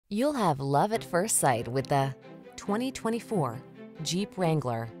You'll have love at first sight with the 2024 Jeep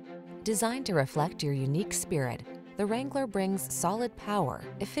Wrangler. Designed to reflect your unique spirit, the Wrangler brings solid power,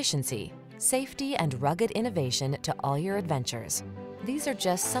 efficiency, safety, and rugged innovation to all your adventures. These are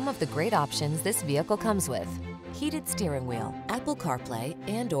just some of the great options this vehicle comes with: heated steering wheel, Apple CarPlay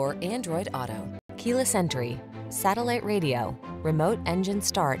and/or Android Auto, keyless entry, satellite radio, remote engine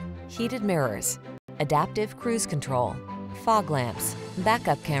start, heated mirrors, adaptive cruise control, fog lamps,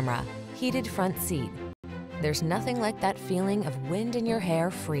 backup camera, heated front seat. There's nothing like that feeling of wind in your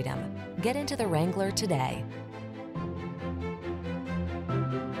hair freedom. Get into the Wrangler today.